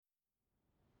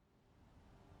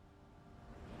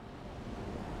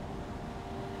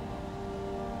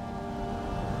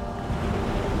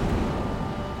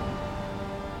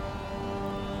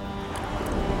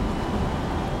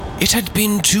It had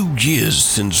been 2 years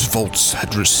since Volz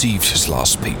had received his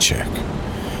last paycheck,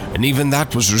 and even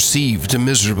that was received a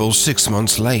miserable 6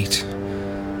 months late.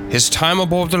 His time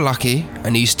aboard the Lucky,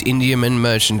 an East Indiaman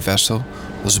merchant vessel,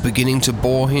 was beginning to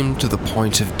bore him to the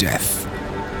point of death.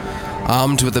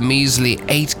 Armed with a measly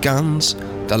 8 guns,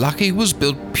 the Lucky was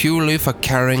built purely for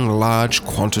carrying large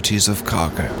quantities of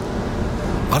cargo.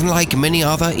 Unlike many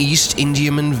other East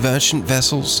Indiaman merchant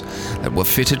vessels that were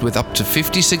fitted with up to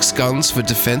 56 guns for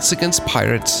defense against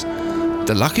pirates,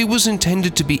 the Lucky was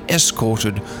intended to be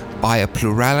escorted by a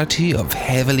plurality of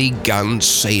heavily gunned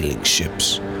sailing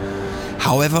ships.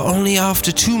 However, only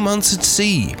after 2 months at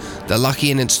sea, the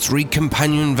Lucky and its 3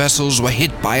 companion vessels were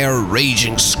hit by a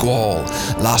raging squall,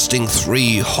 lasting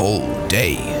 3 whole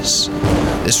days.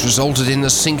 This resulted in the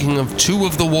sinking of 2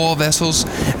 of the war vessels,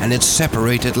 and it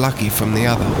separated Lucky from the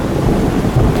other.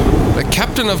 The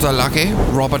captain of the Lucky,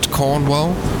 Robert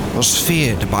Cornwall, was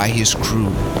feared by his crew.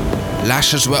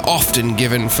 Lashes were often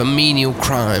given for menial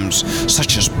crimes,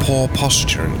 such as poor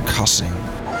posture and cussing.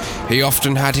 He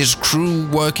often had his crew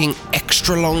working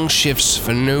extra long shifts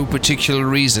for no particular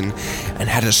reason, and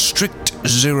had a strict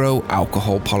zero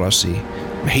alcohol policy,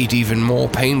 made even more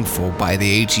painful by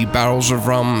the 80 barrels of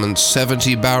rum and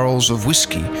 70 barrels of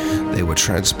whiskey they were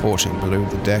transporting below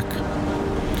the deck.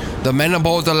 The men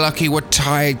aboard the Lucky were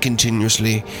tired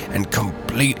continuously and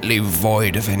completely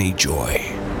void of any joy.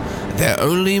 Their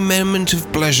only moment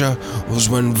of pleasure was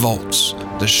when Volz,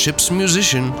 the ship's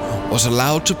musician, was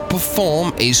allowed to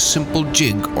perform a simple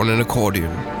jig on an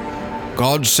accordion.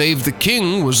 God Save the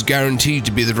King was guaranteed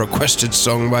to be the requested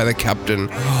song by the captain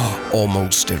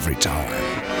almost every time.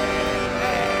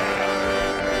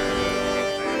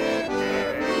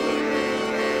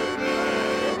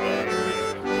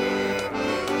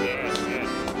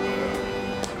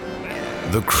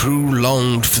 The crew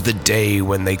longed for the day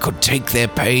when they could take their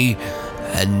pay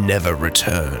and never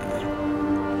return.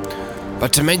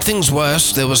 But to make things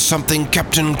worse, there was something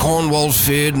Captain Cornwall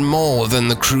feared more than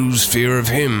the crew's fear of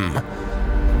him.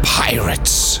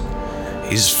 Pirates.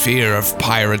 His fear of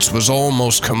pirates was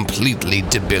almost completely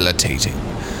debilitating.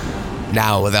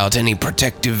 Now, without any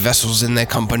protective vessels in their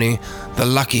company, the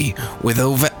Lucky, with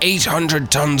over 800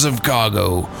 tons of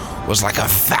cargo, was like a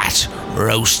fat,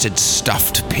 roasted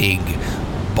stuffed pig,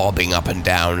 bobbing up and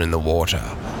down in the water,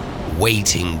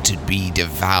 waiting to be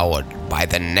devoured by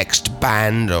the next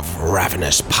band of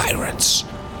ravenous pirates.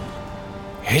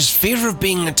 His fear of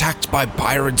being attacked by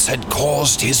pirates had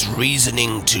caused his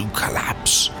reasoning to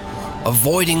collapse.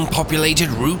 Avoiding populated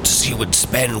routes, he would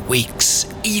spend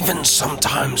weeks, even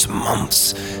sometimes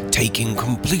months, taking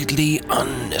completely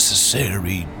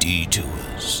unnecessary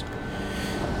detours.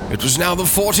 It was now the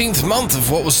 14th month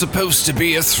of what was supposed to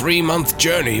be a 3-month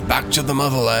journey back to the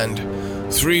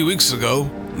motherland. 3 weeks ago,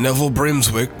 Neville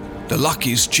Brimswick, the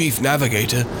Lucky's chief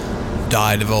navigator,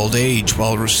 died of old age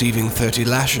while receiving 30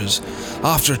 lashes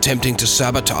after attempting to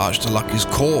sabotage the Lucky's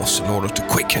course in order to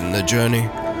quicken the journey.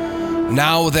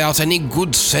 Now, without any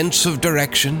good sense of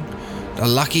direction, the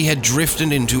Lucky had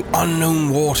drifted into unknown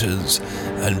waters,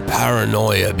 and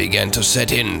paranoia began to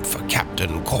set in for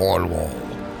Captain Cornwall.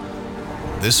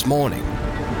 This morning,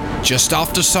 just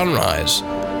after sunrise,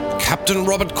 Captain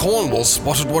Robert Cornwall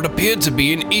spotted what appeared to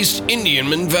be an East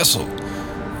Indiaman vessel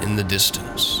in the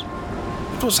distance.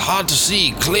 It was hard to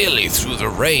see clearly through the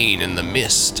rain and the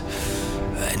mist,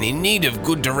 and in need of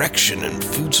good direction and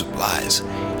food supplies,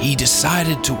 he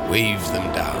decided to wave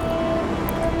them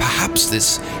down. Perhaps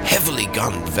this heavily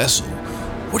gunned vessel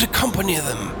would accompany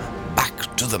them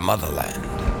back to the motherland.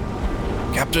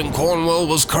 Captain Cornwall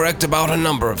was correct about a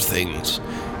number of things.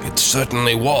 It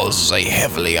certainly was a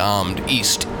heavily armed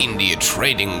East India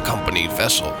Trading Company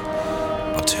vessel,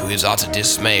 but to his utter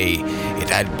dismay, it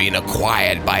had been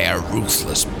acquired by a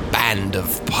ruthless band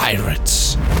of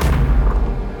pirates.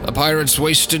 The pirates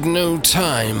wasted no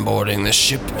time boarding the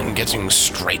ship and getting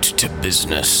straight to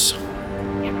business.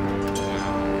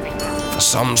 For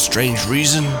some strange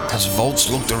reason, as Volz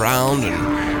looked around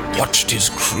and watched his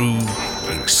crew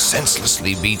being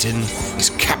senselessly beaten,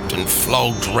 his captain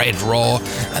flogged red raw,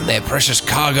 and their precious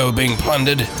cargo being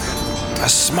plundered, a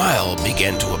smile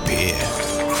began to appear,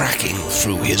 cracking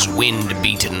through his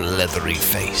wind-beaten leathery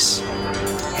face.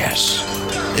 Yes,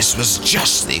 this was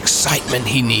just the excitement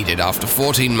he needed after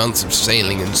 14 months of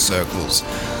sailing in circles.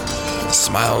 The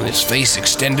smile on his face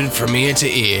extended from ear to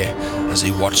ear as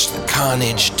he watched the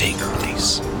carnage take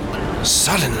place.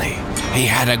 Suddenly, he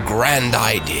had a grand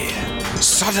idea.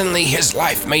 Suddenly, his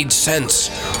life made sense.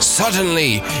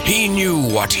 Suddenly, he knew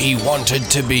what he wanted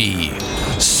to be.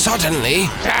 Suddenly...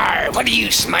 What are you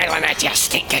smiling at, you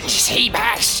stinking sea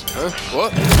bass?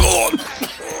 What?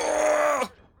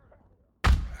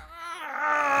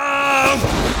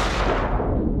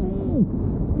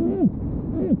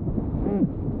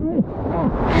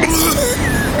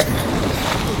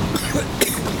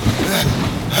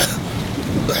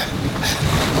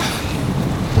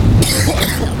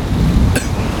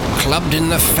 stabbed in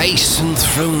the face and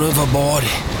thrown overboard.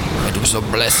 It was a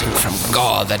blessing from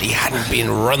God that he hadn't been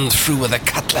run through with a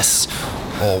cutlass,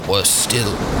 or worse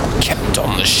still, kept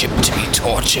on the ship to be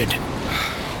tortured.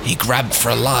 He grabbed for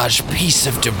a large piece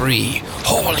of debris,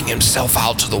 hauling himself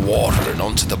out to the water and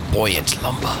onto the buoyant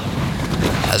lumber.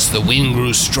 As the wind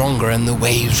grew stronger and the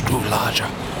waves grew larger,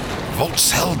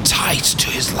 Volts held tight to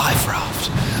his life raft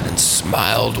and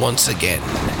smiled once again.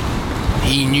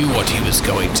 He knew what he was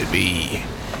going to be.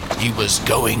 He was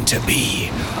going to be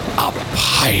a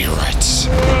pirate.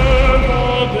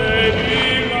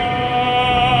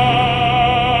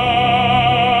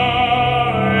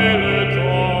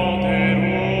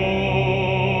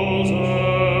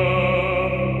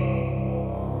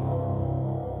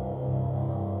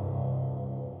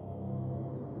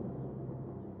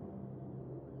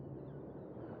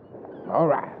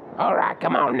 All right,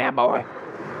 come on now, boy.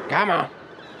 Come on.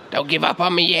 Don't give up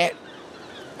on me yet.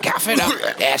 Cough it up.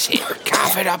 That's it.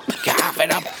 Cough it up.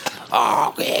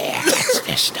 Oh, yeah, that's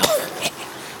the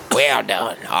stuff. Well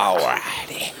done. All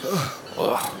right.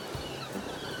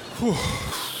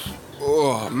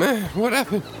 Oh, man, what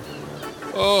happened?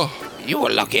 Oh. You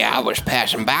were lucky I was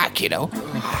passing by, kiddo.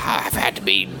 I've had to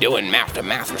be doing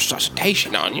mouth-to-mouth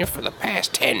resuscitation on you for the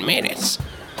past 10 minutes.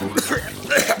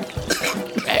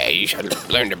 Hey, you should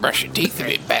learn to brush your teeth a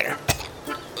bit better.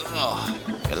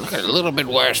 You're looking a little bit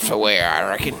worse for wear, I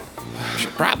reckon. You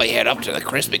should probably head up to the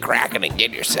Crispy Kraken and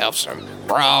get yourself some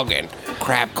grog and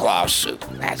crab claw soup.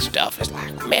 That stuff is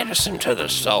like medicine to the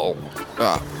soul.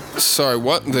 Sorry,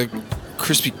 what? The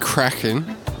Crispy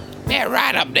Kraken? Yeah,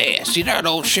 right up there. See that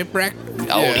old shipwreck?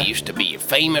 He used to be a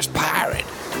famous pirate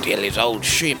until his old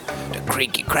ship, the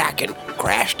Creaky Kraken,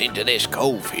 crashed into this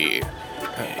cove here.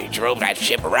 He drove that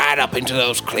ship right up into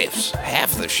those cliffs.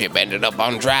 Half the ship ended up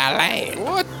on dry land.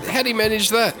 What? How'd he manage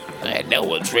that? No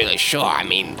one's really sure. I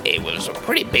mean, it was a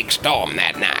pretty big storm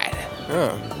that night.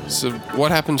 Oh, so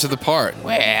what happened to the pirate?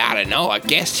 Well, I don't know. I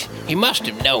guess he must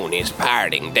have known his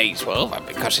pirating days were over,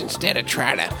 because instead of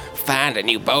trying to find a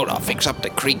new boat or fix up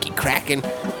the Creaky Kraken,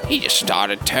 he just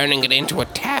started turning it into a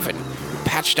tavern,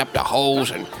 patched up the holes,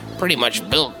 and pretty much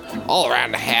built all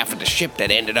around the half of the ship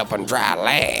that ended up on dry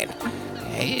land.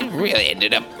 He really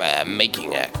ended up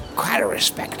making quite a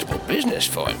respectable business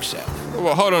for himself.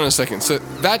 Well, hold on a second. So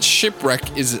that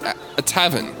shipwreck is a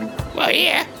tavern? Well,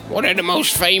 yeah, one of the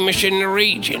most famous in the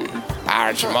region.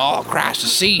 Pirates from all across the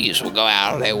seas will go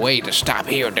out of their way to stop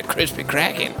here at the Crispy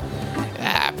Kraken.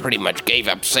 I pretty much gave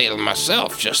up sailing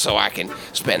myself just so I can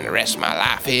spend the rest of my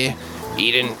life here,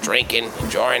 eating, drinking,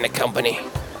 enjoying the company.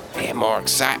 Yeah, more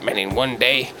excitement in one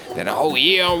day than a whole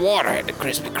year on water at the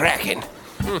Crispy Kraken.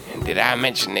 And did I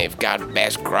mention they've got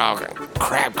best grog and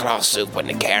crab claw soup in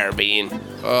the Caribbean?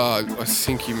 I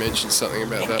think you mentioned something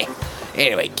about that.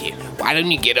 Anyway, kid, why don't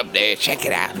you get up there, check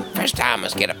it out? First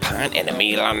timers get a pint and a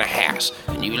meal on the house,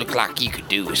 and you look like you could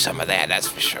do with some of that, that's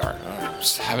for sure.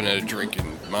 Just haven't had a drink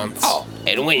in months. Oh,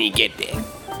 and when you get there,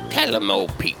 tell them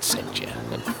old Pete sent you.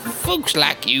 Folks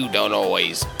like you don't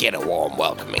always get a warm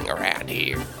welcoming around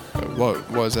here. What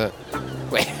was that?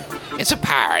 Well, it's a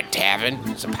pirate tavern.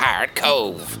 It's a pirate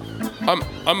cove.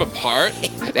 I'm a pirate?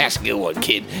 That's a good one,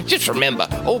 kid. Just remember,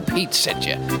 old Pete sent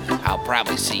you. I'll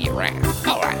probably see you around.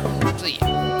 All right, see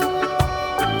you.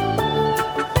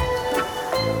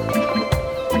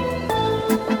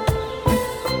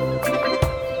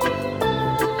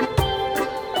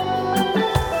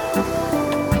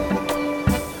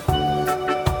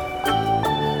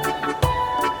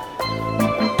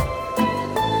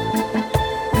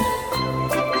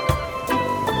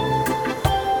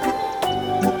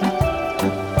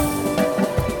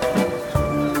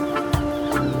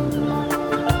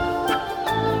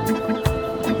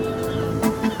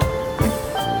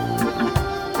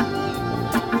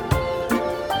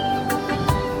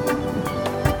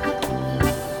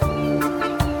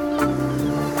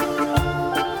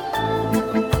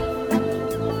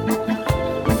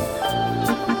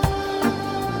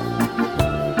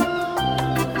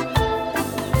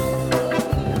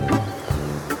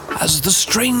 As the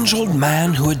strange old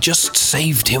man who had just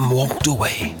saved him walked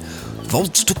away,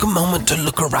 Volts took a moment to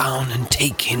look around and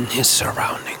take in his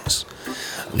surroundings.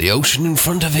 The ocean in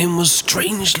front of him was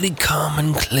strangely calm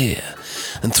and clear,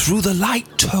 and through the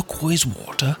light turquoise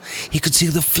water he could see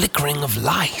the flickering of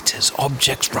light as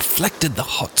objects reflected the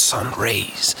hot sun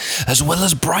rays, as well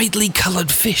as brightly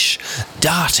colored fish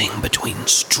darting between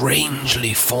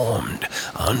strangely formed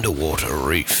underwater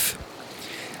reef.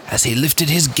 As he lifted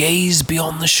his gaze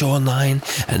beyond the shoreline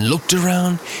and looked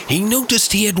around, he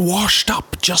noticed he had washed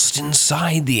up just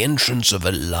inside the entrance of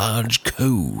a large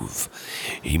cove.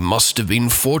 He must have been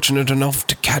fortunate enough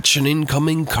to catch an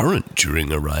incoming current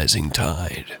during a rising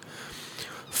tide.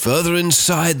 Further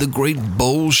inside the great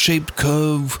bowl-shaped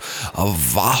cove, a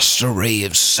vast array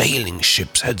of sailing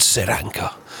ships had set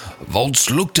anchor. Volz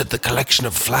looked at the collection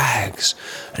of flags,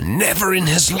 and never in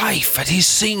his life had he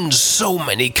seen so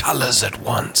many colors at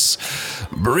once.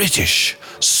 British,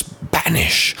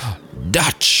 Spanish,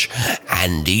 Dutch,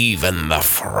 and even the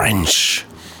French.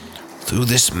 Through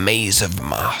this maze of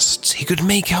masts, he could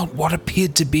make out what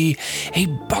appeared to be a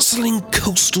bustling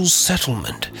coastal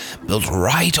settlement built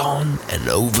right on and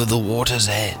over the water's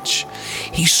edge.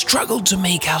 He struggled to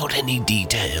make out any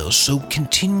details, so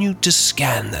continued to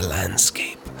scan the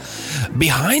landscape.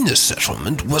 Behind the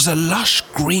settlement was a lush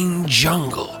green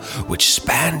jungle which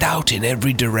spanned out in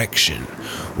every direction,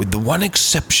 with the one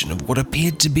exception of what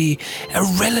appeared to be a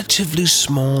relatively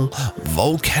small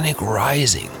volcanic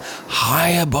rising high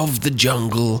above the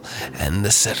jungle and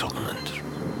the settlement.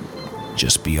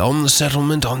 Just beyond the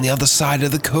settlement, on the other side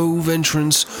of the cove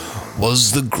entrance,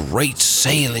 was the great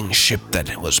sailing ship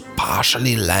that was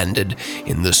partially landed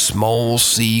in the small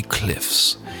sea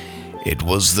cliffs. It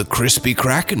was the Crispy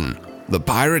Kraken, the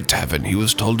pirate tavern he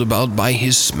was told about by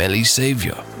his smelly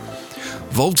savior.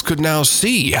 Volz could now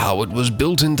see how it was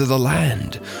built into the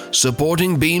land.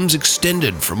 Supporting beams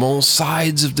extended from all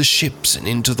sides of the ships and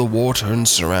into the water and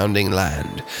surrounding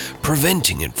land,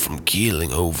 preventing it from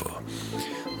keeling over.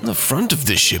 The front of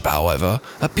the ship, however,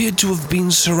 appeared to have been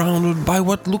surrounded by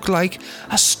what looked like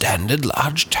a standard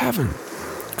large tavern,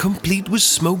 complete with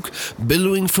smoke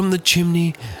billowing from the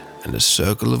chimney and a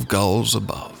circle of gulls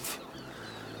above.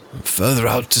 Further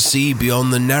out to sea,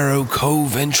 beyond the narrow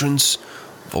cove entrance,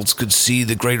 Volz could see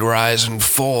the great rise and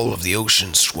fall of the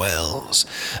ocean swells.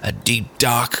 A deep,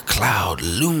 dark cloud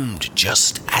loomed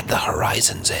just at the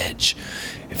horizon's edge.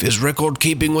 If his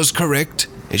record-keeping was correct,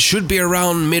 it should be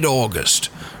around mid-August,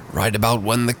 right about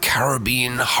when the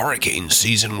Caribbean hurricane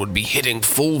season would be hitting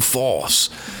full force.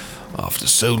 After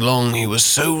so long, he was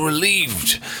so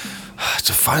relieved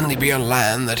to finally be on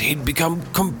land that he'd become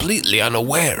completely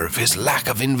unaware of his lack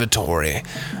of inventory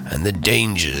and the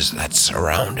dangers that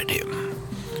surrounded him.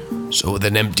 So with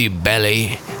an empty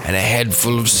belly and a head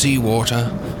full of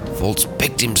seawater, Volz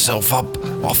picked himself up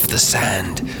off the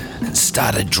sand and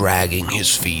started dragging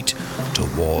his feet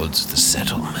towards the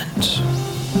settlement.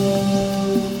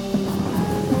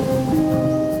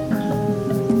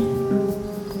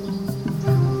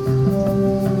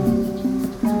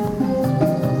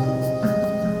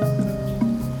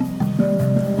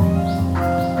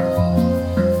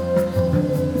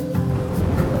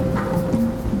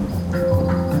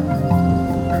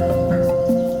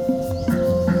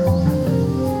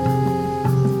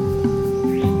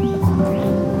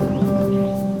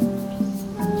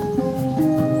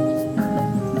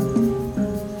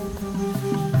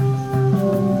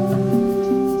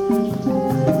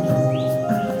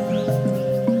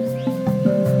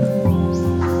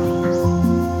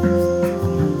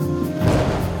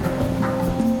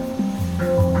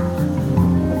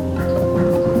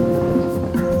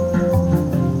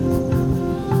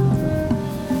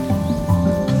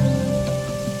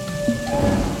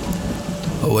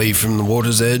 Away from the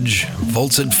water's edge,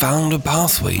 Volz had found a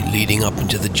pathway leading up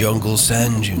into the jungle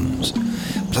sand dunes.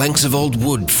 Planks of old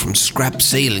wood from scrap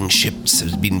sailing ships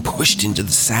had been pushed into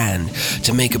the sand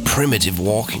to make a primitive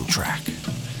walking track.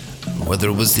 Whether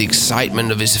it was the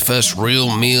excitement of his first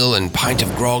real meal and pint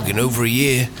of grog in over a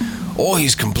year, or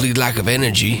his complete lack of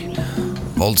energy,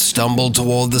 Volz stumbled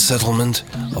toward the settlement,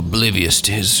 oblivious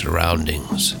to his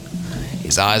surroundings.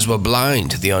 His eyes were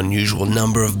blind to the unusual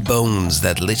number of bones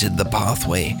that littered the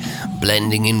pathway,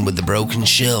 blending in with the broken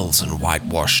shells and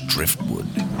whitewashed driftwood.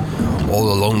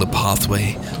 All along the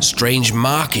pathway, strange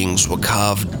markings were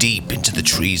carved deep into the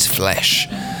tree's flesh,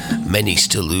 many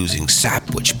still oozing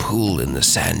sap which pooled in the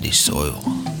sandy soil.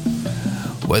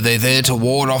 Were they there to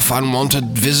ward off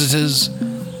unwanted visitors?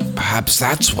 Perhaps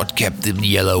that's what kept the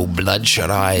yellow, bloodshot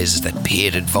eyes that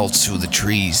peered at Volz through the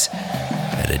trees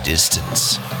at a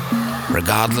distance.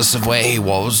 Regardless of where he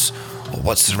was or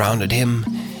what surrounded him,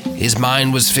 his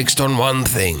mind was fixed on one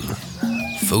thing: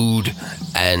 food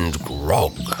and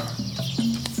grog.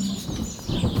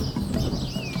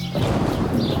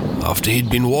 After he'd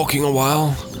been walking a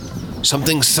while,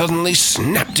 something suddenly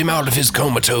snapped him out of his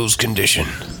comatose condition.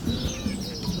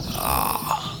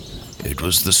 It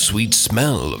was the sweet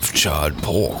smell of charred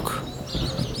pork.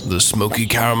 The smoky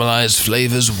caramelized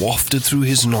flavors wafted through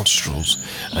his nostrils,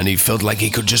 and he felt like he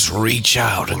could just reach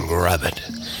out and grab it.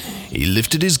 He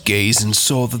lifted his gaze and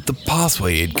saw that the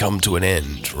pathway had come to an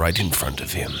end right in front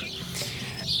of him.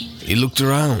 He looked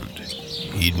around.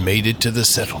 He'd made it to the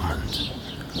settlement.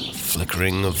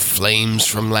 Flickering of flames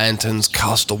from lanterns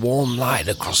cast a warm light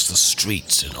across the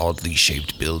streets and oddly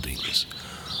shaped buildings.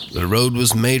 The road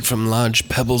was made from large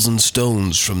pebbles and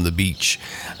stones from the beach,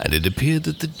 and it appeared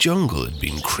that the jungle had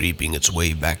been creeping its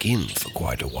way back in for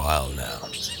quite a while now.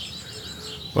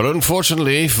 But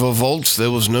unfortunately for Volts,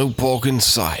 there was no pork in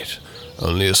sight,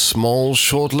 only a small,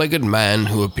 short-legged man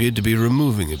who appeared to be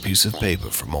removing a piece of paper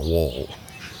from a wall.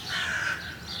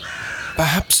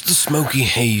 Perhaps the smoky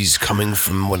haze coming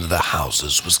from one of the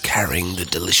houses was carrying the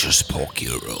delicious porky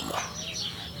aroma.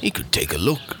 He could take a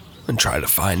look and try to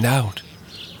find out.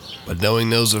 But knowing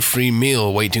there was a free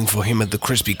meal waiting for him at the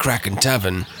Crispy Kraken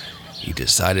Tavern, he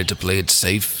decided to play it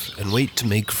safe and wait to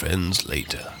make friends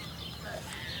later.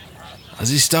 As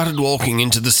he started walking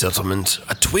into the settlement,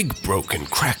 a twig broke and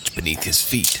cracked beneath his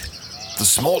feet. The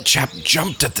small chap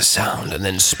jumped at the sound and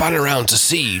then spun around to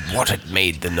see what had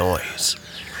made the noise.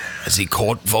 As he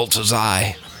caught Volta's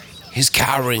eye, his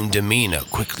cowering demeanor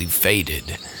quickly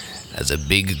faded as a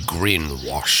big grin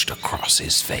washed across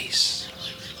his face.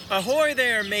 Ahoy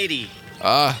there, matey.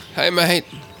 Hey, mate.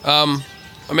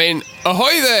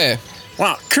 Ahoy there.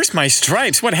 Wow, curse my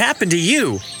stripes, what happened to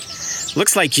you?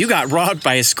 Looks like you got robbed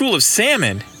by a school of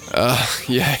salmon.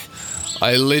 Yeah.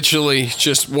 I literally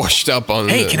just washed up on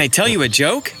Hey, can I tell you a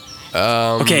joke?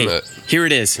 Okay, here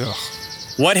it is. Ugh.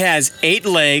 What has 8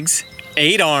 legs,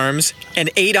 8 arms, and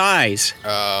 8 eyes?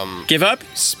 Give up?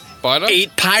 Spider?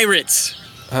 8 pirates.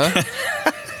 Huh?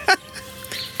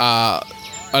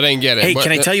 I didn't get it. Hey,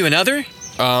 can I tell you another?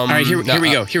 All right, here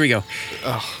we go.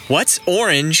 What's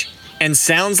orange and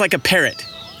sounds like a parrot?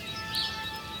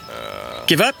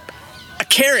 Give up? A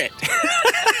carrot.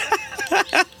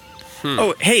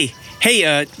 Oh, hey,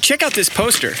 check out this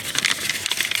poster.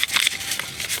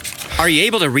 Are you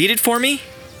able to read it for me?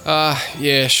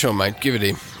 Yeah, sure, mate. Give it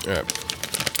him. All right.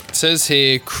 It says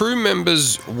here, crew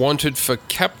members wanted for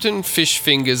Captain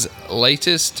Fishfinger's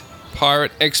latest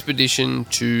pirate expedition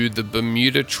to the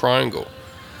Bermuda Triangle.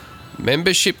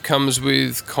 Membership comes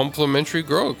with complimentary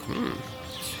grog.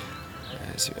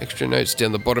 There's some extra notes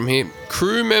down the bottom here.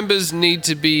 Crew members need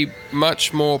to be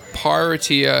much more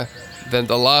piratier than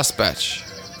the last batch.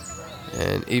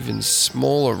 And even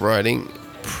smaller writing,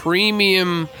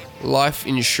 premium life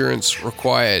insurance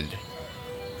required.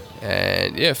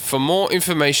 And yeah, for more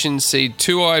information, see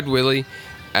Two-Eyed Willie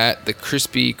at the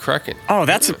Crispy Kraken. Oh,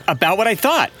 that's about what I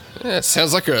thought. Yeah, it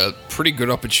sounds like a pretty good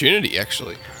opportunity,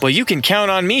 actually. Well, you can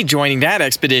count on me joining that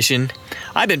expedition.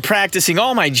 I've been practicing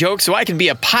all my jokes so I can be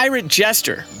a pirate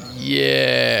jester.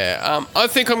 Yeah, I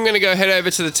think I'm going to go head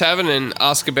over to the tavern and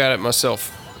ask about it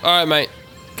myself. All right, mate.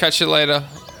 Catch you later.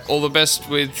 All the best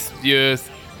with your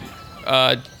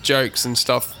jokes and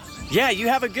stuff. Yeah, you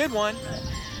have a good one.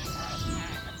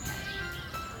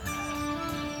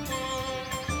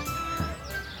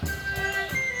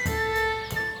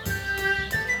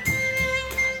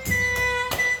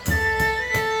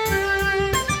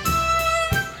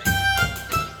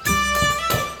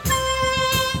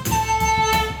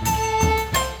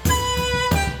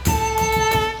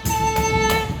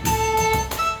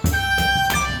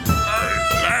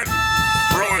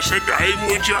 A dime,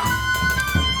 would ya?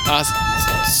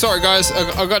 Sorry, guys.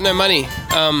 I got no money.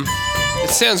 It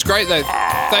sounds great, though.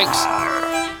 Thanks.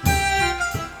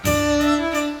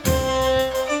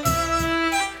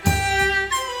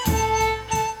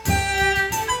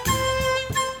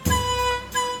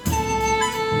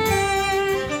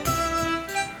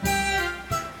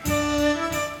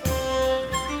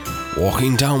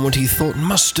 Walking down what he thought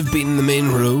must have been the main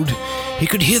road, he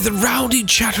could hear the rowdy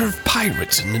chatter of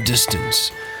pirates in the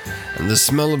distance, and the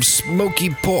smell of smoky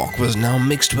pork was now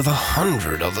mixed with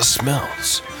 100 other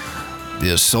smells.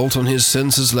 The assault on his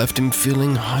senses left him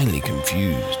feeling highly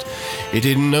confused. He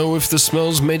didn't know if the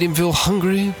smells made him feel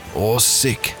hungry or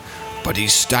sick, but he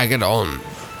staggered on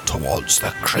towards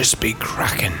the Crispy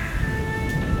Kraken.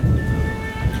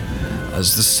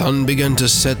 As the sun began to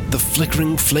set, the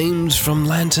flickering flames from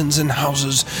lanterns and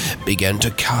houses began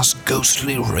to cast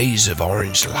ghostly rays of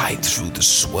orange light through the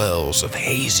swirls of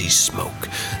hazy smoke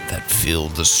that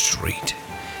filled the street.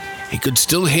 He could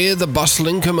still hear the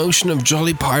bustling commotion of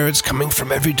jolly pirates coming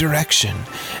from every direction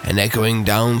and echoing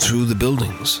down through the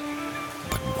buildings.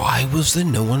 But why was there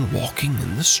no one walking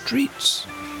in the streets?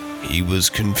 He was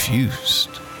confused.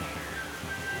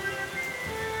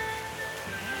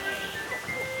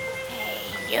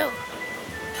 You.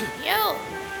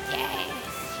 Yes,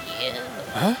 you.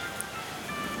 Huh?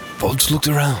 Volts looked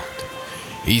around.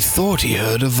 He thought he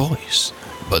heard a voice,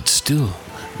 but still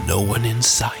no one in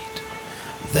sight.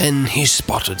 Then he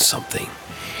spotted something.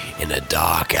 In a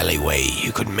dark alleyway,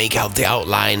 you could make out the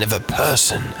outline of a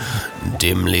person,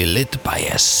 dimly lit by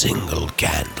a single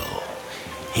candle.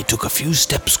 He took a few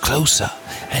steps closer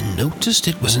and noticed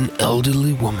it was an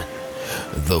elderly woman,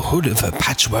 the hood of her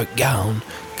patchwork gown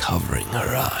covering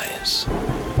her eyes.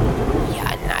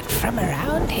 You're not from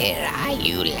around here, are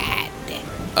you, lad?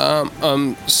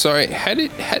 Sorry, how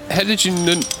did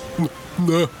you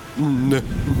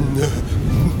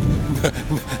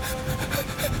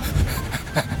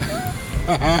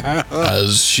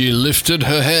As she lifted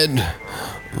her head,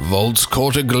 Volz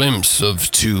caught a glimpse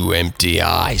of two empty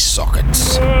eye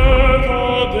sockets.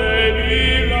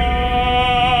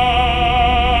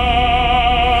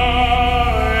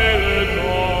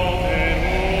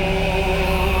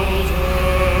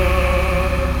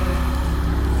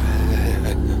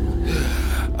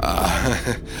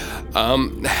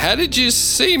 How did you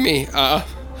see me? No,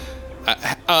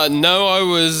 I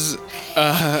was,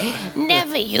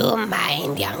 Never you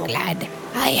mind, young lad.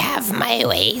 I have my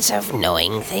ways of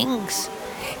knowing things.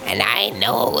 And I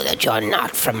know that you're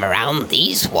not from around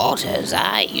these waters,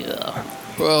 are you?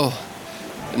 well,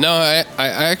 no, I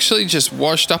actually just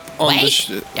washed up on the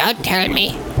Wait, don't tell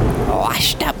me.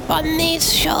 Washed up on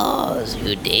these shores,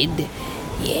 you did.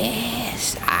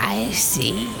 Yes, I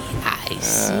see.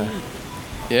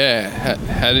 Yeah,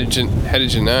 how did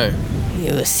you know?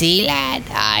 You see, lad,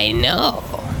 I know.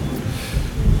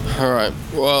 Alright,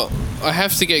 well, I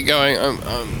have to get going.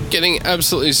 I'm getting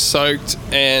absolutely soaked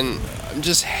and I'm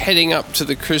just heading up to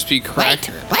the Crispy Crack.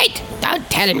 Wait, don't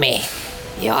tell me.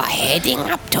 You're heading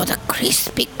up to the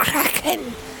Crispy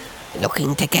Kraken.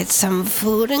 Looking to get some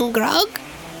food and grog?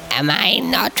 Am I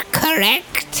not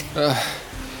correct?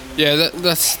 Yeah,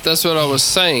 that's what I was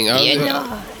saying. You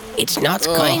know, it's not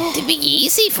going to be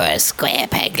easy for a square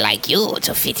peg like you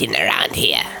to fit in around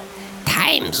here.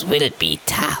 Times will be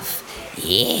tough.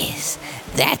 Yes,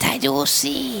 that I do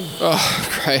see. Oh,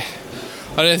 great.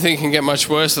 I don't think it can get much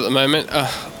worse at the moment.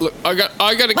 Look, I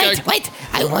gotta go. Wait,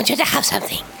 I want you to have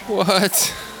something.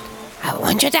 What? I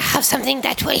want you to have something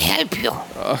that will help you.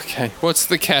 Okay, what's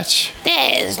the catch?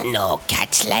 There's no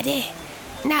catch, laddie.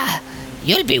 Now,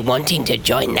 you'll be wanting to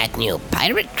join that new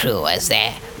pirate crew as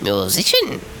their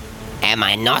musician. Am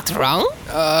I not wrong?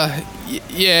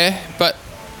 Yeah, but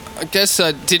I guess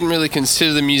I didn't really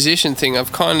consider the musician thing.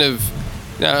 I've kind of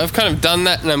done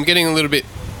that, and I'm getting a little bit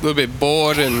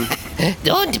bored. And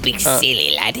Don't be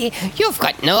silly, laddie. You've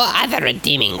got no other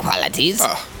redeeming qualities.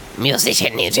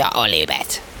 Musician is your only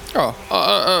bet.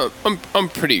 I'm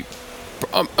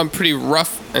pretty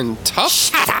rough and tough.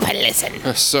 Shut up and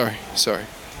listen. Sorry.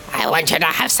 I want you to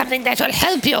have something that will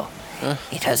help you.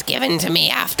 It was given to me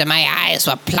after my eyes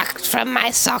were plucked from my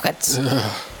sockets.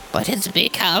 But it's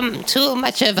become too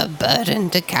much of a burden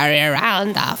to carry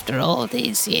around after all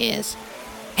these years.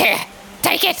 Here,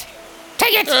 take it.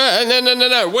 Take it.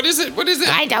 No. What is it?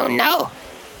 I don't know.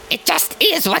 It just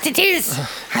is what it is.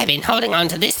 I've been holding on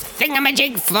to this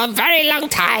thingamajig for a very long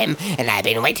time, and I've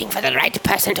been waiting for the right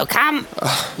person to come.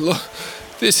 Look,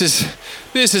 this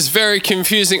is very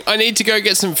confusing. I need to go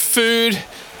get some food.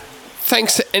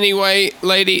 Thanks anyway,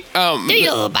 lady. Do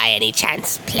you, by any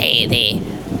chance, play the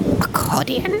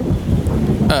accordion?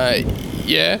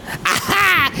 Yeah.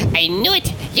 Aha! I knew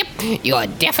it. Yep, you're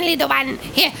definitely the one.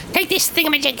 Here, take this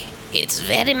thingamajig. It's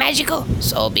very magical,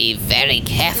 so be very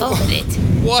careful with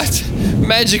it. What?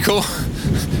 Magical?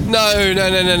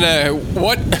 No.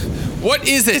 What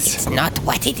is it? It's not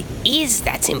what it is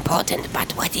that's important,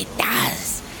 but what it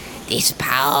does. This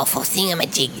powerful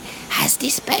thingamajig has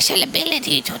this special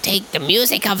ability to take the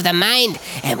music of the mind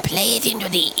and play it into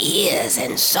the ears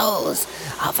and souls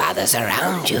of others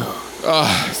around you.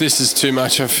 Oh, this is too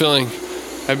much. I'm feeling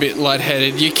a bit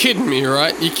lightheaded. You're kidding me,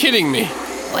 right? You're kidding me.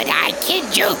 Would I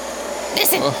kid you?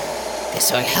 Listen,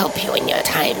 this will help you in your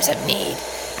times of need.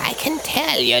 I can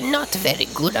tell you're not very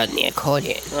good on the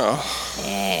accordion.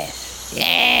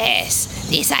 Yes,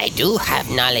 this I do have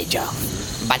knowledge of.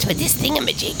 But with this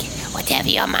thingamajig, whatever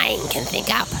your mind can think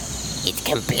up, it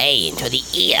can play into the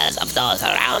ears of those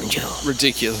around you.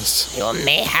 Ridiculous. You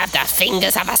may have the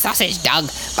fingers of a sausage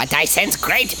dog, but I sense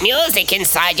great music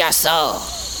inside your soul.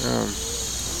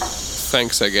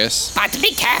 Thanks, I guess. But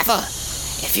be careful.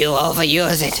 If you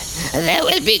overuse it, there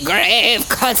will be grave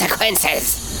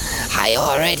consequences. I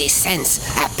already sense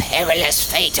a perilous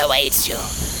fate awaits you.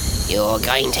 You're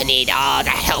going to need all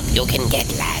the help you can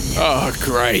get, lad. Oh,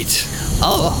 great.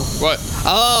 Oh. What?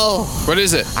 Oh. What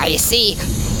is it? I see.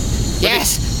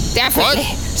 Yes, definitely.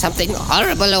 What? Something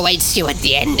horrible awaits you at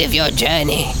the end of your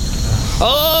journey.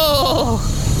 Oh.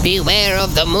 Beware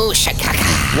of the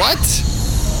mushakaka. What?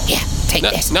 Here, take No,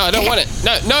 this. no, I don't Take want it.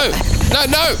 No.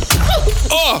 No!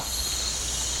 Oh!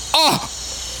 Oh!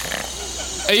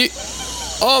 Are you...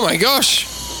 Oh my gosh!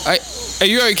 Are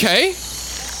you okay?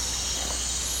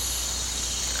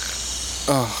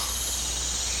 Oh.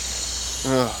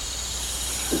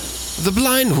 The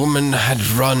blind woman had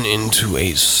run into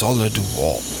a solid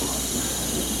wall.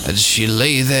 As she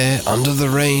lay there under the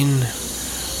rain,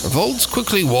 Volz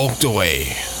quickly walked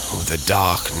away, with the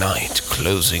dark night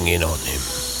closing in on him.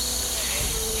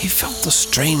 He felt the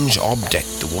strange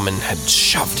object the woman had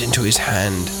shoved into his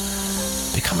hand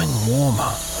becoming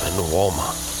warmer and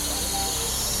warmer.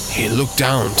 He looked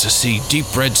down to see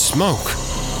deep red smoke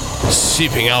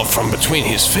seeping out from between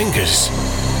his fingers.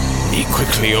 He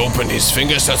quickly opened his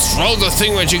fingers to throw the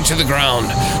thingamajig to the ground,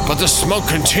 but the smoke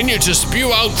continued to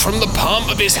spew out from the palm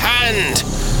of his hand.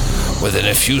 Within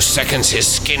a few seconds, his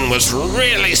skin was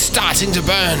really starting to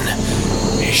burn.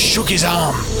 He shook his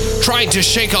arm, tried to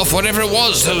shake off whatever it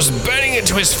was that was burning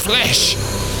into his flesh.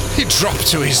 He dropped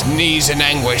to his knees in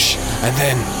anguish, and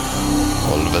then,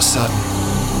 all of a sudden,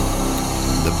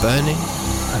 the burning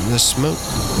and the smoke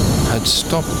had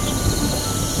stopped.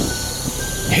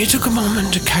 He took a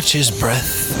moment to catch his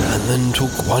breath, and then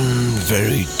took one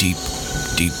very deep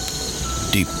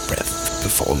breath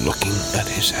before looking at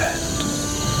his hand.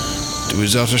 To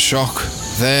his utter shock,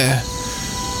 there,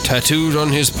 tattooed on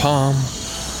his palm,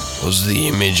 was the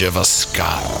image of a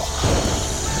skull.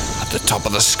 At the top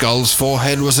of the skull's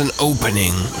forehead was an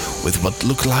opening with what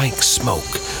looked like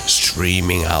smoke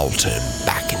streaming out and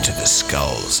back into the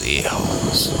skull's ear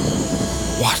holes.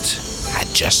 What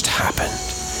had just happened?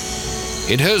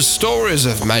 He'd heard stories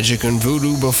of magic and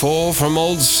voodoo before from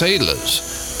old sailors,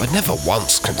 but never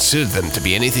once considered them to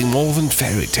be anything more than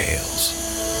fairy tales.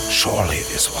 Surely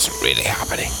this wasn't really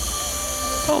happening.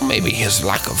 Or maybe his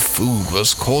lack of food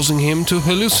was causing him to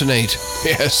hallucinate.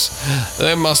 Yes,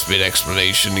 there must be an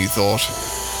explanation, he thought.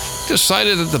 He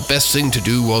decided that the best thing to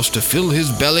do was to fill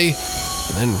his belly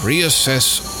and then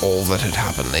reassess all that had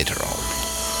happened later on.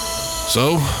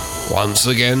 So, once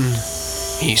again,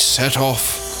 he set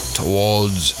off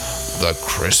towards the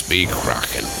Crispy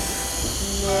Kraken.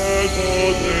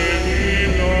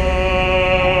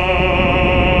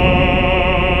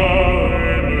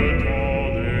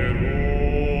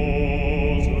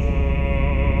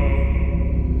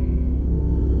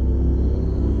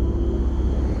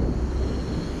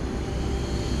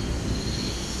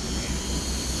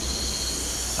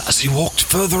 As he walked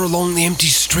further along the empty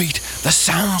street, the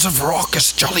sounds of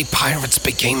raucous jolly pirates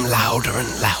became louder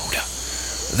and louder.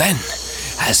 Then,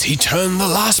 as he turned the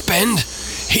last bend,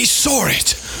 he saw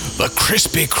it, the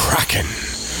Crispy Kraken.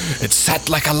 It sat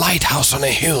like a lighthouse on a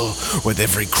hill, with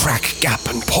every crack, gap,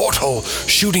 and porthole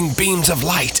shooting beams of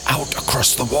light out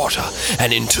across the water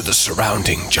and into the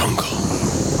surrounding jungle.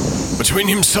 Between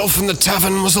himself and the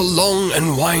tavern was a long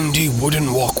and windy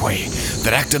wooden walkway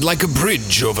that acted like a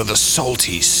bridge over the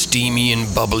salty, steamy,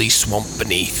 and bubbly swamp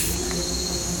beneath.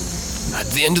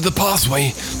 At the end of the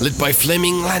pathway, lit by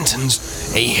flaming lanterns,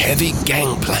 a heavy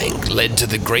gangplank led to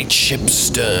the great ship's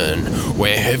stern,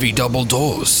 where heavy double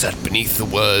doors sat beneath the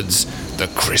words, "The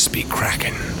Crispy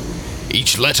Kraken."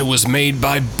 Each letter was made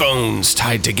by bones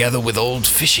tied together with old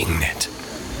fishing net.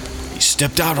 He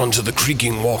stepped out onto the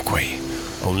creaking walkway,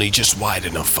 only just wide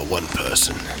enough for one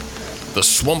person. The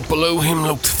swamp below him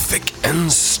looked thick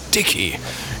and sticky.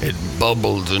 It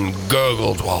bubbled and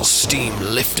gurgled while steam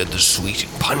lifted the sweet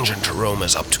and pungent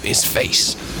aromas up to his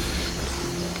face.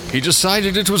 He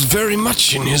decided it was very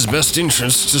much in his best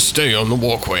interest to stay on the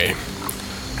walkway.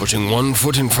 Putting one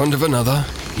foot in front of another,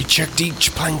 he checked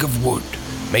each plank of wood,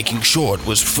 making sure it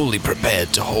was fully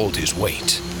prepared to hold his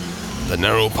weight. The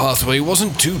narrow pathway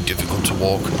wasn't too difficult to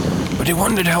walk, but he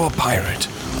wondered how a pirate,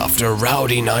 after a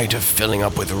rowdy night of filling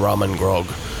up with rum and grog,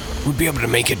 would be able to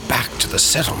make it back to the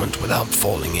settlement without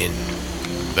falling in.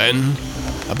 Then,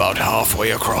 about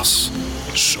halfway across,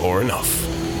 sure enough,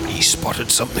 he spotted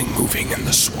something moving in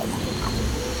the swamp.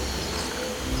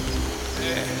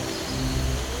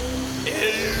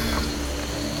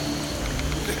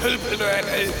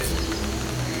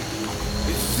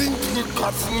 I think you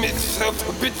got myself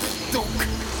a bit stuck.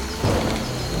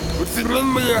 What's it in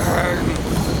my hand?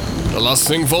 The last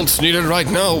thing Volz needed right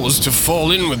now was to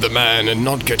fall in with the man and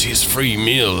not get his free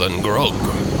meal and grog.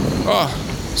 Oh,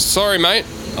 sorry, mate.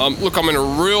 Look, I'm in a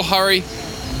real hurry.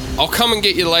 I'll come and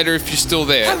get you later if you're still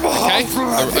there, okay?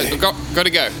 I've got to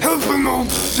go. Help an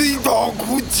old sea dog,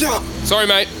 would ya? Sorry,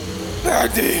 mate.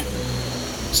 Laddie,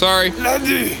 Sorry.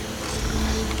 laddie.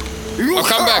 You I'll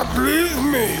come back. can't leave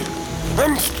me.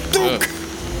 I'm stuck.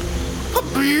 I'll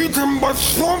be eaten by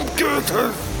swamp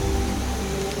gators.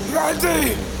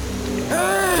 Laddie,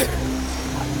 hey,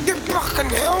 get back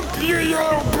and help you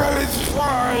yellow bellies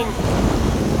coming.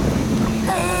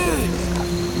 Hey,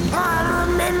 I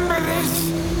remember this.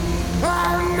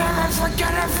 I'll never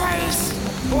forget her face.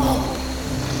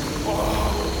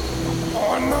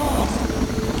 Oh no.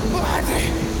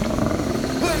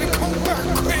 Let it come back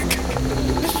quick.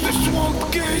 It's the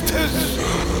swamp gators.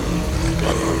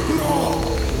 No.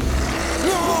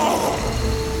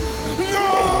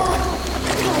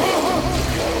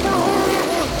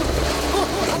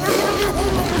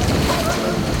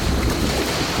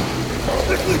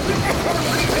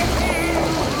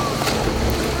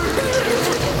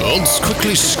 Olds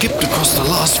quickly skipped across the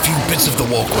last few bits of the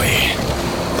walkway,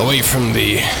 away from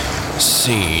the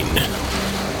scene.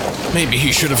 Maybe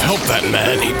he should have helped that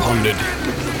man, he pondered.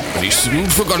 But he soon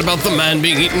forgot about the man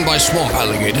being eaten by swamp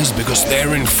alligators because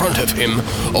there in front of him,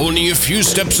 only a few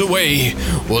steps away,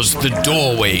 was the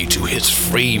doorway to his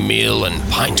free meal and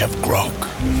pint of grog.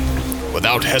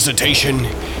 Without hesitation,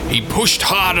 he pushed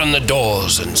hard on the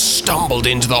doors and stumbled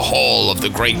into the hall of the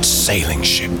great sailing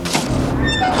ship.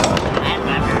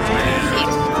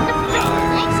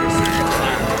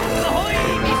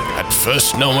 At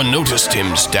first, no one noticed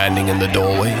him standing in the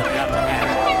doorway.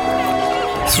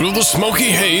 Through the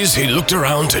smoky haze, he looked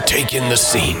around to take in the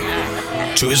scene.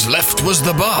 To his left was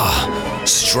the bar.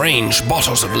 Strange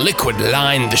bottles of liquid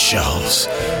lined the shelves,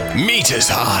 meters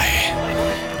high.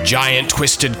 Giant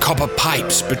twisted copper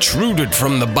pipes protruded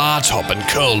from the bar top and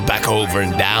curled back over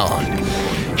and down.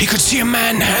 He could see a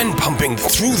man hand-pumping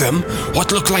through them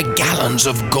what looked like gallons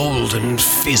of golden,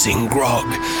 fizzing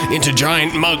grog into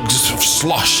giant mugs of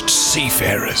sloshed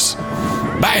seafarers.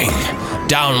 Bang!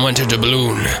 Down went a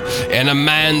doubloon, and a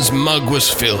man's mug was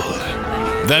filled.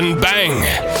 Then bang!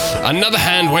 Another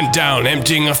hand went down,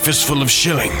 emptying a fistful of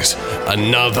shillings.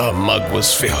 Another mug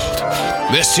was filled.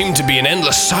 There seemed to be an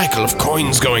endless cycle of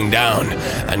coins going down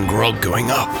and grog going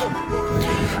up.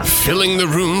 Filling the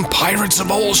room, pirates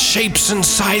of all shapes and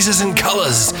sizes and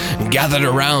colors gathered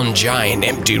around giant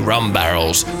empty rum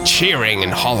barrels, cheering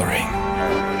and hollering.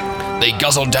 They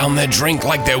guzzled down their drink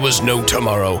like there was no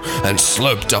tomorrow and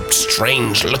slurped up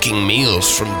strange-looking meals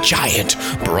from giant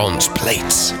bronze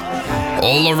plates.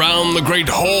 All around the great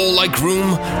hall-like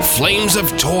room, flames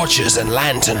of torches and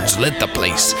lanterns lit the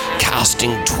place,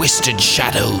 casting twisted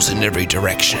shadows in every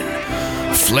direction.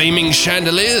 Flaming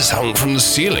chandeliers hung from the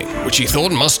ceiling, which he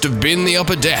thought must have been the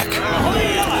upper deck.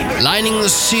 Lining the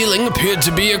ceiling appeared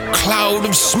to be a cloud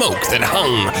of smoke that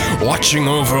hung, watching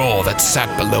over all that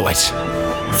sat below it.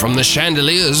 From the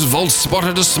chandeliers, Volt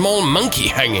spotted a small monkey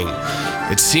hanging.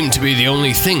 It seemed to be the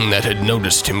only thing that had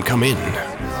noticed him come in.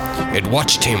 It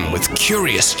watched him with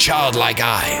curious, childlike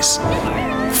eyes,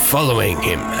 following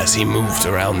him as he moved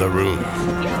around the room.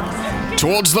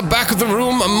 Towards the back of the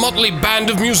room, a motley band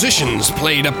of musicians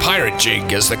played a pirate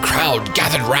jig as the crowd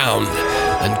gathered round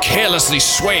and carelessly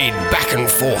swayed back and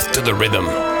forth to the rhythm.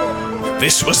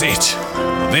 This was it.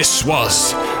 This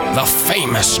was the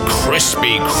famous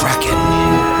Crispy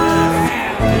Kraken.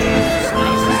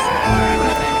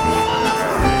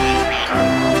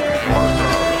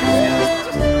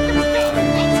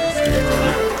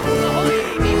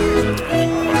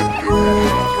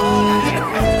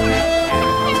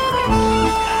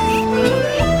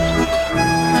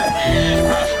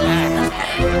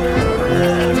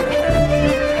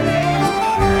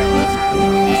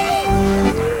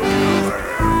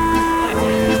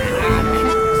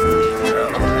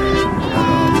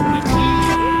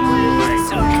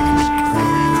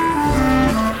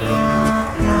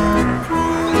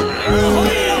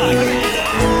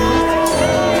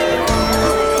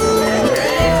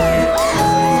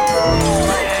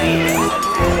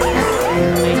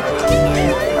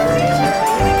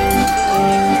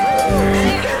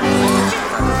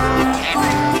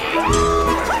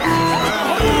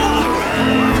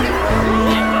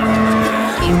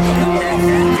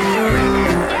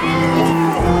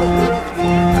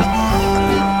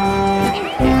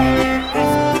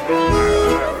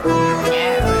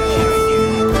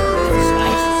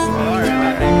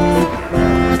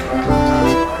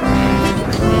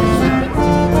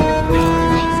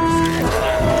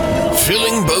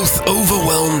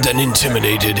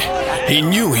 Intimidated, he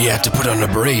knew he had to put on a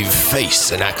brave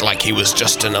face and act like he was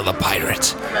just another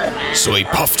pirate. So he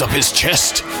puffed up his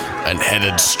chest and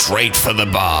headed straight for the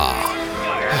bar.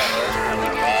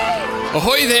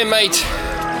 Ahoy there, mate.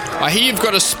 I hear you've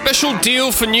got a special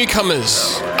deal for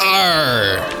newcomers.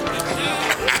 Arr!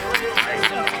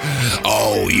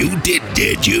 Oh, you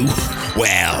did you?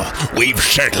 Well, we've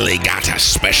certainly got a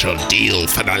special deal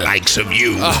for the likes of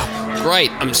you. Oh,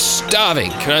 great. I'm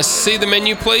starving. Can I see the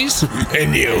menu, please?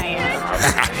 Menu?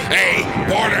 Hey,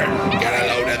 Porter, get a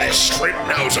load of this shrimp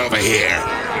nose over here.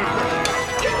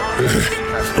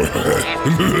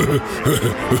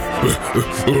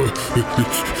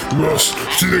 Ross,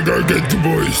 should I go get the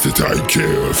boys to take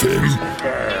care of him?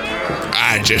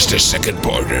 Just a second,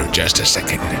 Porter, just a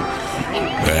second.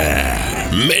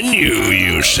 Menu,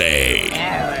 you say?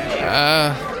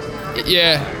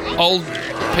 Yeah, old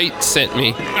Pete sent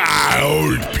me.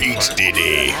 Old Pete, did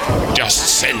he?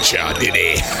 Just sent ya, did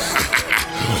he?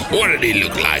 What did he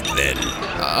look like then?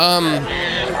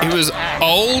 He was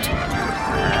old,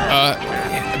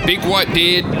 big white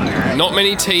beard, not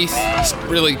many teeth,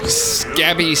 really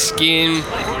scabby skin.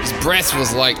 His breath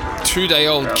was like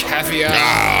 2-day-old caviar.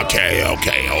 Okay,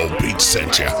 old Pete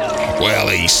sent ya. Well,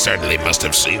 he certainly must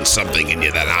have seen something in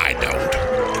you that I don't.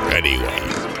 Anyway,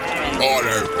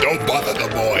 Porter, don't bother the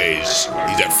boys.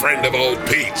 He's a friend of old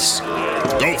Pete's.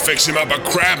 Go fix him up a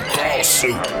crab crawl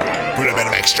soup. Put a bit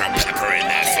of extra pepper in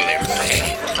there for him.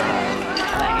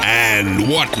 And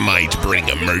what might bring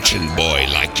a merchant boy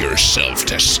like yourself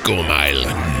to Scum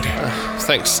Island?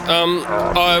 Thanks.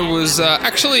 I was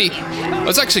actually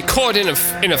caught in a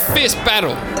fierce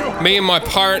battle. Me and my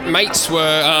pirate mates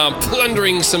were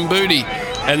plundering some booty,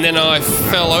 and then I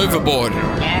fell overboard.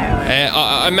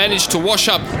 I managed to wash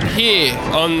up here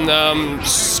on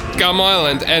Scum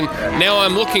Island, and now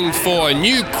I'm looking for a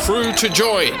new crew to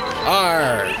join.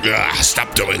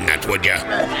 Stop doing that, would ya?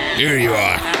 Here you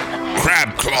are.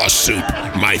 Crab claw soup,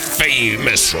 my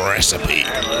famous recipe.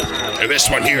 And this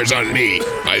one here's on me,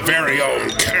 my very own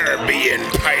Caribbean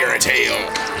pirate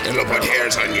ale. It'll put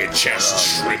hairs on your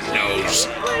chest, shrimp nose.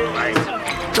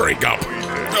 Drink up.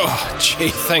 Oh, gee,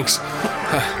 thanks.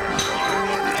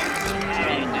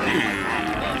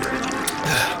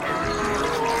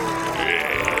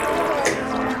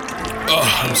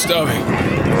 I'm starving.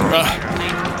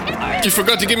 You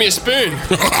forgot to give me a spoon.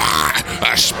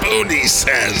 A spoon, he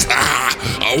says.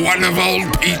 One of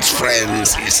old Pete's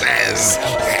friends, he says.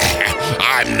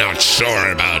 I'm not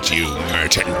sure about you,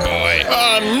 merchant boy.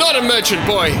 I'm not a merchant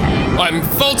boy. I'm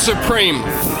Vault Supreme,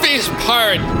 fierce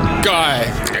pirate guy.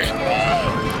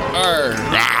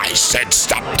 I said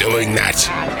stop doing that.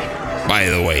 By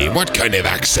the way, what kind of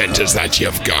accent is that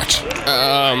you've got?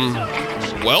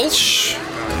 Welsh?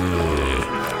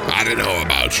 I don't know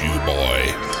about you,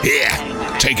 boy. Here,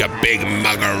 take a big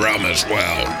mug of rum as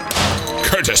well.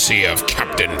 Courtesy of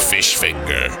Captain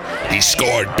Fishfinger. He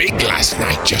scored big last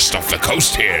night just off the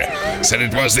coast here. Said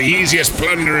it was the easiest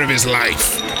plunder of his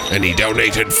life. And he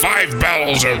donated 5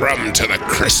 barrels of rum to the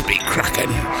Crispy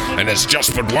Kraken. And has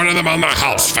just put one of them on the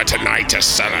house for tonight to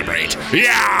celebrate.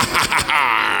 Yeah!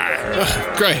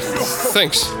 Great,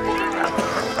 thanks.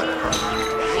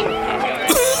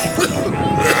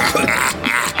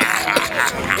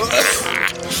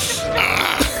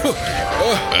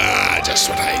 Just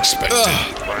what I expected.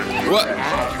 Well,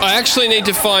 I actually need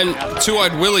to find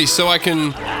Two-Eyed Willie so I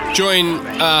can join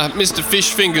Mr.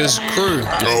 Fishfinger's crew.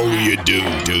 Oh, you do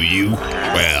you?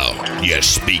 Well, you're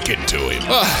speaking to him.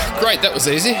 Oh, great, that was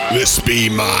easy. This be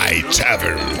my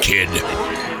tavern, kid.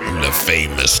 The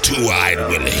famous Two-Eyed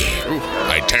Willie.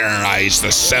 I terrorized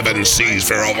the 7 seas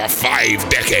for over 5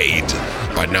 decades.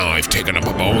 But now I've taken up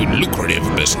a more lucrative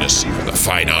business, the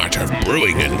fine art of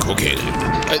brewing and cooking.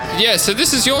 Yeah, so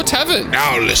this is your tavern.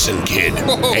 Now listen, kid.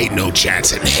 Whoa. Ain't no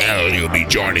chance in hell you'll be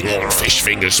joining old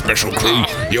Fishfinger's special crew.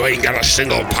 You ain't got a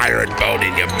single pirate bone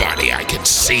in your body. I can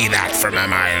see that from a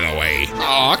mile away.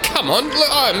 Oh, come on. Look,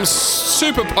 I'm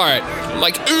super pirate. I'm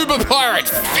like uber pirate,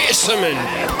 fisherman,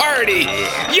 party.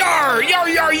 Yar, yar,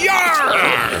 yar, yar.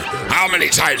 How many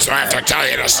times do I have to tell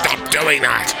you to stop doing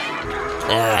that?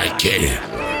 All right, kid.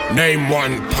 Name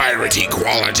one piratey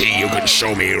quality you can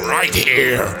show me right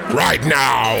here, right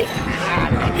now.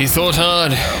 He thought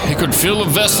hard. He could feel a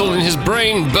vessel in his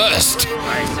brain burst.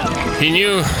 He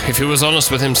knew, if he was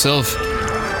honest with himself,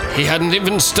 he hadn't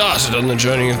even started on the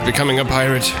journey of becoming a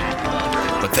pirate.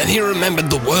 But then he remembered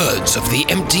the words of the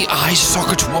empty eye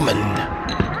socket woman.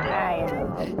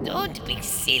 Don't be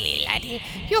silly, laddie.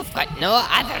 You've got no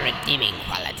other redeeming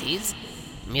qualities.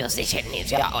 Musician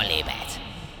is your only bet.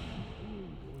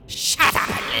 Shut up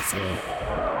and listen.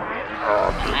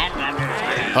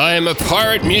 I am a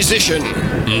pirate musician.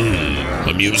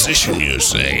 A musician, you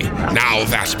say? Now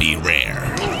that be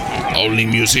rare. Only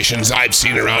musicians I've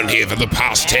seen around here for the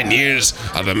past 10 years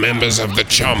are the members of the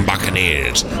Chum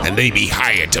Buccaneers, and they be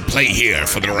hired to play here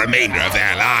for the remainder of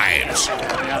their lives.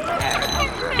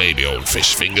 Maybe old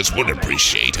Fishfingers would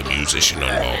appreciate a musician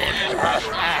on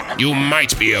board. You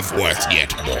might be of worth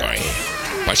yet, boy.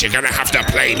 But you're gonna have to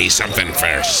play me something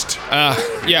first.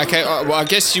 Yeah, okay. Well, I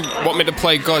guess you want me to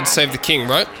play God Save the King,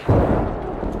 right?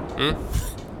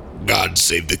 God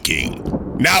Save the King.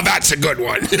 Now that's a good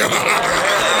one.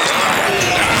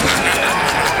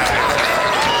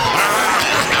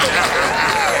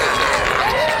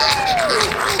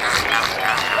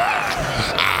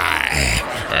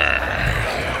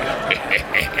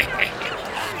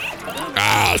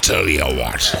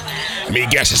 Me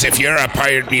guess is if you're a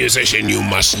pirate musician, you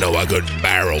must know a good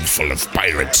barrel full of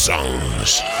pirate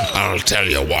songs. I'll tell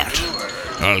you what.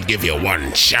 I'll give you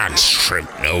one chance,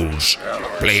 Shrimp Nose.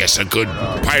 Play us a good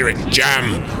pirate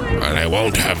jam, and I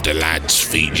won't have the lads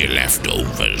feed you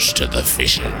leftovers to the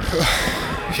fishes.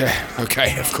 Yeah,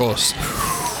 okay, of course.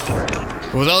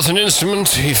 Without an instrument,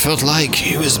 he felt like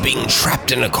he was being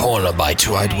trapped in a corner by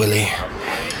Two-Eyed Willie.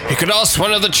 He could ask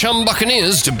one of the chum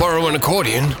buccaneers to borrow an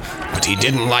accordion, but he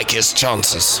didn't like his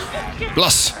chances.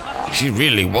 Plus, he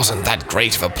really wasn't that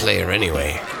great of a player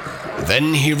anyway.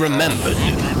 Then he remembered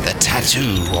the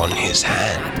tattoo on his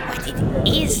hand. What it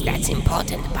is that's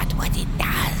important, but what it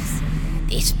does.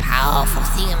 This powerful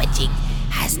thingamajig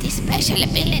has this special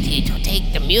ability to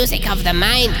take the music of the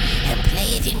mind and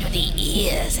play it into the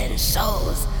ears and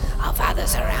souls of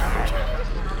others around.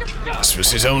 This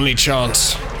was his only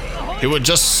chance. He would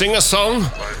just sing a song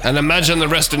and imagine the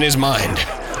rest in his mind.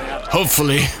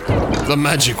 Hopefully, the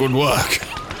magic would work.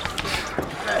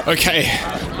 Okay,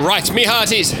 right, me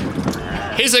hearties.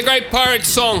 Here's a great pirate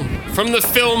song from the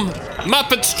film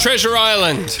Muppets Treasure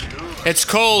Island. It's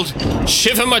called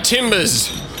Shiver My Timbers.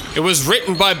 It was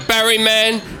written by Barry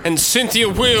Mann and Cynthia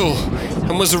Weil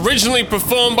and was originally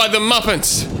performed by the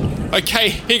Muppets. Okay,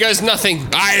 here goes nothing.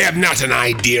 I have not an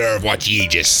idea of what ye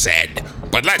just said,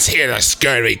 but let's hear the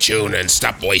scurry tune and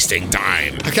stop wasting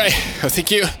time. Okay, I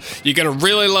think you're gonna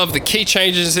really love the key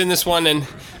changes in this one and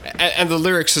the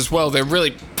lyrics as well. They're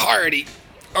really piratey.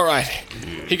 All right,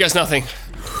 here goes nothing.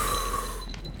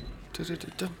 Yo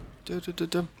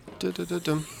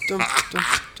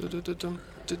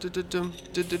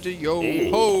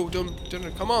ho,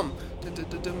 come on.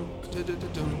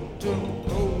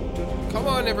 Come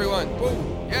on, everyone.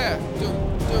 Whoa, yeah.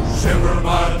 Shiver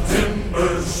my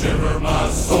timbers, shiver my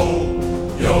soul.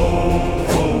 Yo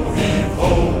ho, heave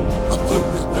ho.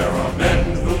 There are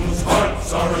men whose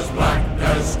hearts are as black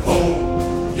as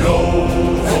coal. Yo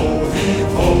ho,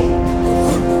 heave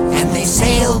ho. And they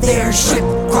sailed their ship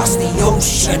across the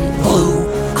ocean blue.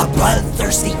 A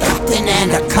bloodthirsty captain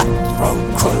and a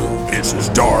cutthroat crew. It's as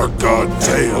dark a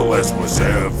tale as was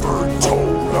ever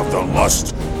told of the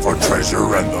lust for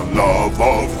treasure and the love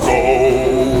of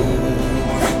gold.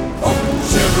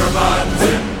 Shiver my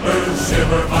timbers,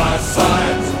 shiver my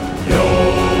sides. Yo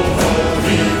ho,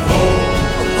 heave ho.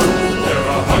 There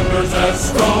are hungers as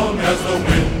strong as the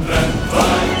wind and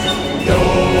tides. Yo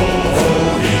ho,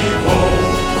 heave ho.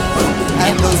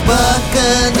 And those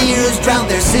buccaneers drowned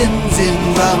their sins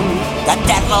in rum. The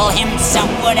devil himself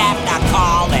would have to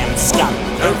call them scum.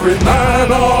 Every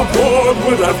man on board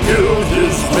would have killed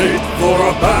his mate for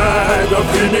a bag of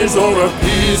guineas or a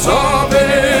piece of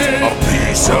eight. A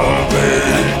piece of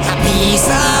eight. A piece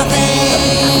of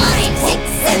eight. 5, 6,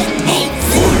 7, 8.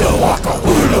 Hula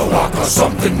waka,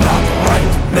 something not right.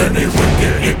 Many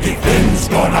wicked, icky things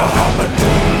gonna happen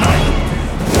tonight.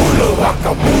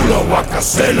 Hula waka,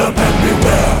 sailor man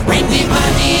beware. Bring me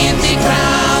money in the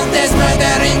ground, there's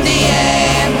murder in the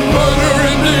air. Murder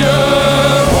in the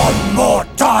air. One more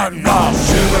time now.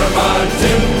 Shiver my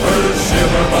timbers,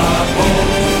 shiver my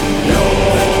bones. Yo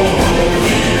ho,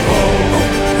 heave ho.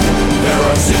 There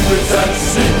are secrets that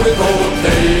sing with old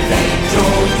Davy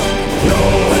Jones. Yo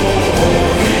ho,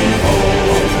 heave ho.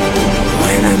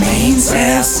 When the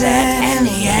mainsail's set and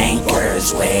the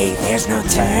anchors weigh, there's no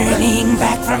turning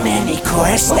back from any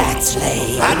course that's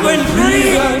laid. And when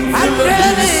free and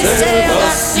really sail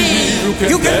the sea,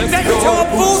 you can get your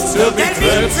boots, there'll be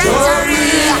treachery.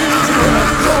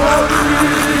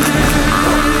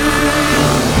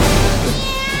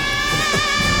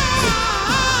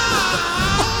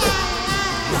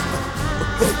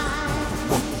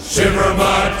 Shiver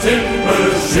my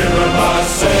timbers, shiver my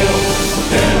sails.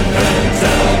 And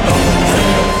tell no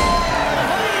tales.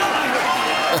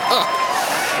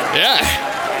 Yeah,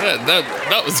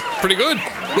 that was pretty good.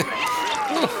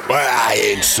 Well, I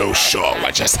ain't so sure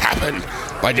what just happened,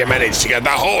 but you managed to get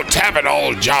the whole tavern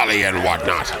all jolly and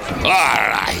whatnot. All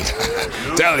right.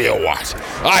 Tell you what,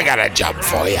 I got a job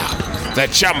for you. The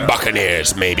Chum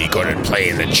Buccaneers may be good at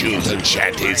playing the tunes and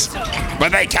shanties,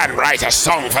 but they can't write a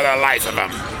song for the life of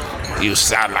them. You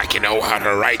sound like you know how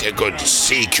to write a good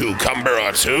sea cucumber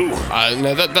or two.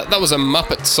 No, that was a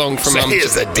Muppet song from... So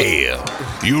here's the deal.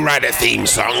 You write a theme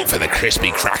song for the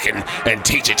Crispy Kraken and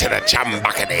teach it to the Chum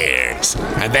Buccaneers.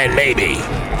 And then maybe,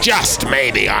 just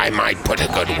maybe, I might put a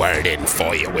good word in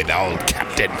for you with old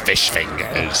Captain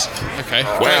Fishfingers. Okay.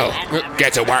 Well,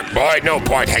 get to work, boy. No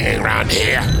point hanging around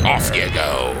here. Off you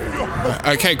go.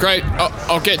 Okay, great.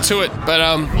 I'll get to it, but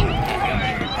I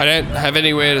don't have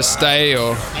anywhere to stay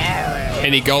or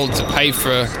any gold to pay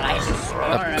for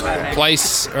a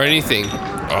place or anything.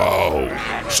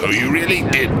 Oh, so you really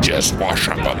did just wash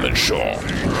up on the shore.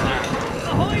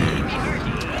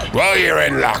 Well, you're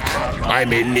in luck.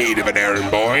 I'm in need of an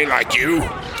errand boy like you.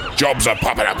 Jobs are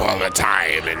popping up all the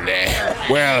time, and,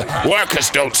 well,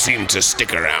 workers don't seem to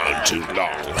stick around too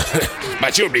long.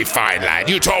 But you'll be fine, lad.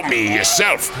 You told me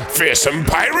yourself, fearsome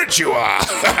pirate you are.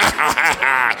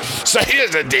 So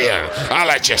here's the deal. I'll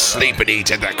let you sleep and eat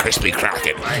at the Crispy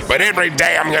Kraken, but every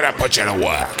day I'm gonna put you to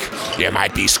work. You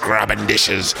might be scrubbing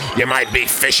dishes, you might be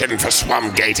fishing for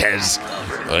swamp gators.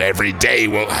 Well, every day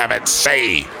we'll have it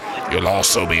say. You'll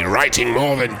also be writing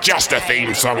more than just a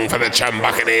theme song for the Chum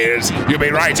Buccaneers. You'll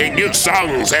be writing new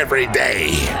songs every day.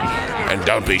 And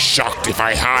don't be shocked if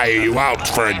I hire you out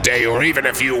for a day or even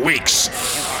a few weeks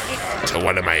to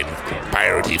one of my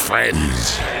piratey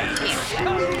friends.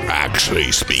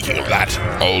 Actually, speaking of that,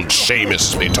 old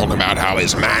Seamus has been talking about how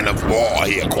his man of war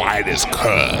he acquired is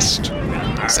cursed.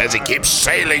 Says he keeps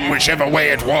sailing whichever way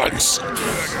it wants.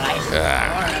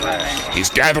 He's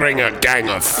gathering a gang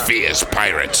of fierce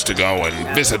pirates to go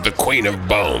and visit the Queen of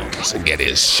Bones and get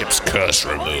his ship's curse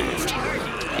removed.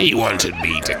 He wanted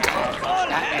me to come,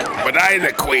 but I and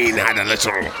the Queen had a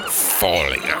little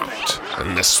falling out,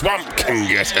 and the swamp can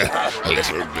get a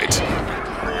little bit...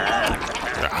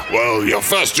 Well, your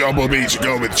first job will be to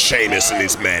go with Seamus and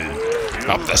his men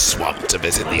up the swamp to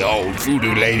visit the old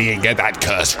voodoo lady and get that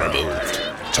curse removed.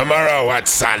 Tomorrow at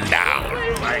sundown.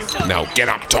 Now get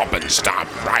up top and start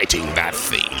writing that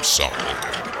theme song.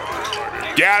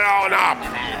 Get on up!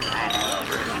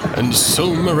 And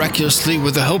so miraculously,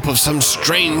 with the help of some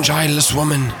strange eyeless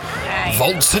woman,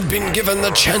 Volts had been given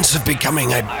the chance of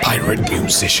becoming a pirate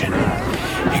musician.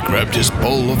 He grabbed his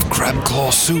bowl of crab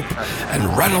claw soup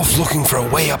and ran off looking for a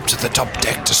way up to the top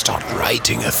deck to start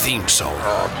writing a theme song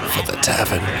for the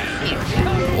tavern.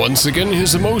 Once again,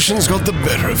 his emotions got the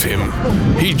better of him.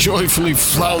 He joyfully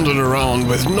floundered around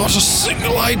with not a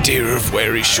single idea of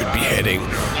where he should be heading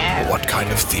or what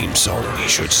kind of theme song he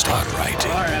should start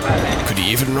writing. Could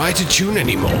he even write a tune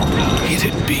anymore? It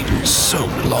had been so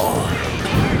long.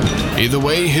 Either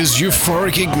way, his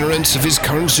euphoric ignorance of his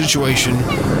current situation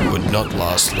would not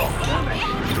last long.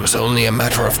 It was only a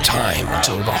matter of time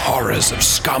until the horrors of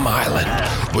Scum Island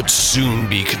would soon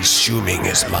be consuming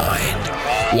his mind.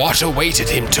 What awaited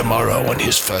him tomorrow on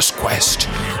his first quest?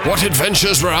 What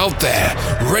adventures were out there,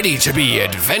 ready to be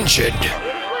adventured?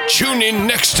 Tune in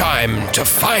next time to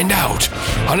find out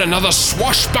on another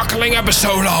swashbuckling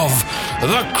episode of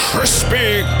The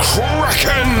Crispy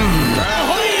Kraken!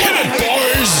 Hit it,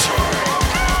 boys!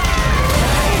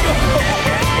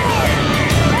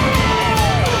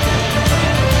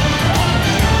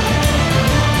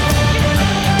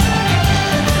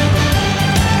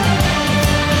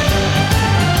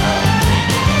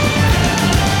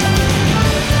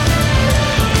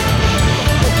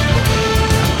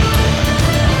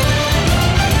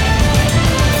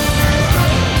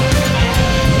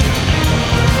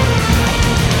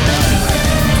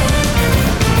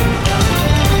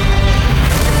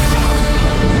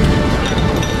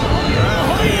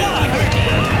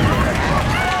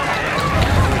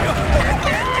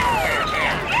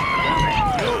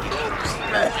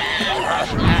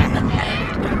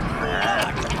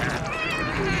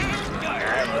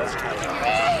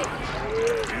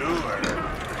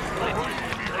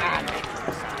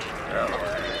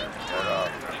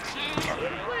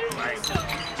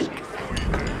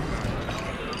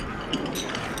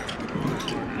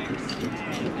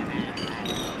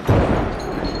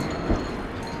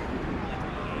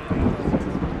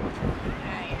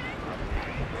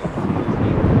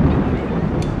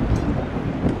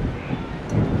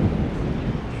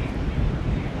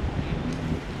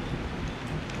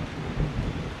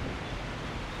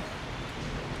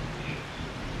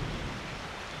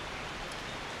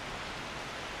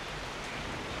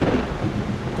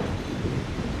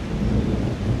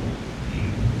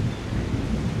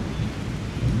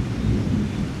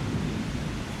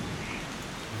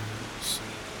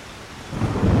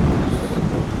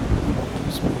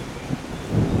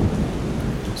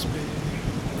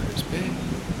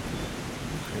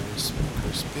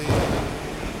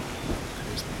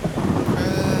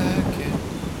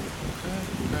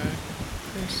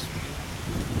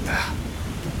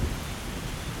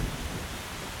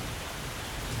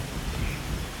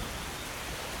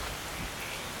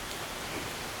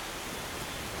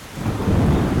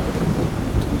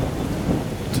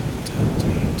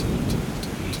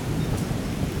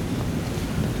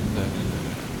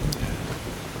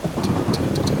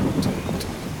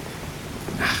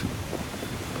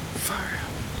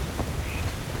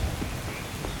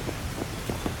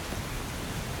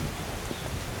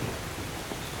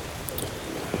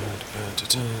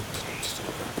 Crispy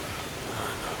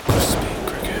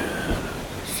cricket.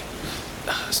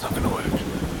 It's not gonna work.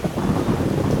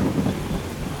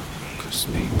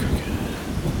 Crispy